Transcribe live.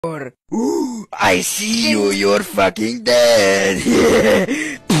Ooh, I see you, you're fucking dead.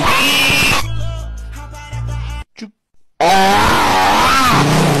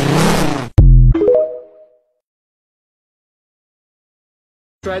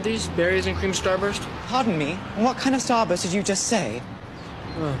 Try these berries and cream starburst? Pardon me, what kind of starburst did you just say?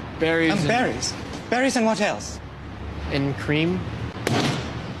 Berries And berries. Berries and what else? and cream.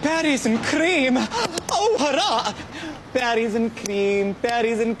 Berries and cream! Oh, hurrah! Berries and cream,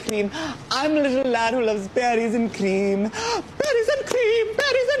 berries and cream. I'm a little lad who loves berries and cream. Berries and cream,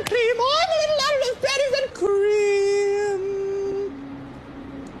 berries and cream. Oh, I'm a little lad who loves berries and cream.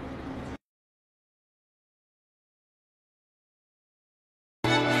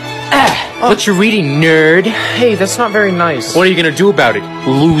 What you reading, nerd? Hey, that's not very nice. What are you gonna do about it,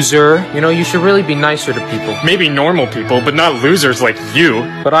 loser? You know, you should really be nicer to people. Maybe normal people, but not losers like you.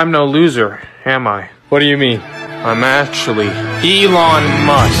 But I'm no loser, am I? What do you mean? I'm actually Elon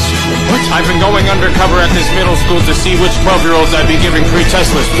Musk. What? I've been going undercover at this middle school to see which 12-year-olds I'd be giving free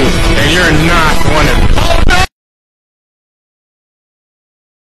Teslas to, and you're not one of them.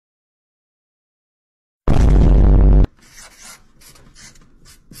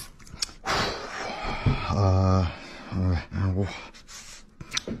 Oh, no!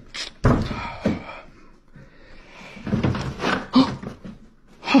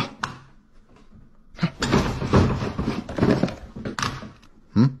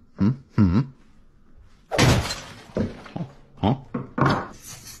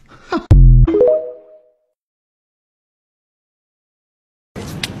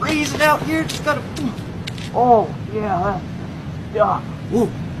 Freezing out here, just gotta. Oh, yeah. Whoa.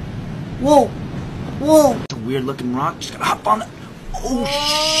 Whoa. Whoa. It's a weird looking rock. Just gotta hop on it. Oh,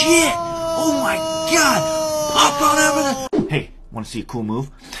 shit. Oh, my God. Hop on over there. Hey, wanna see a cool move?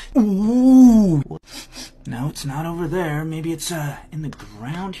 Ooh. No, it's not over there. Maybe it's, in the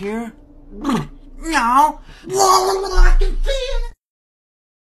ground here? No. Whoa, I can see it.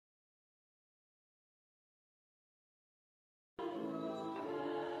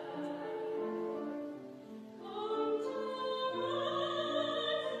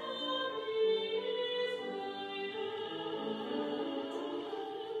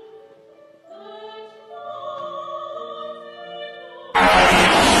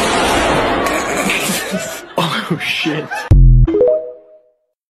 Oh shit.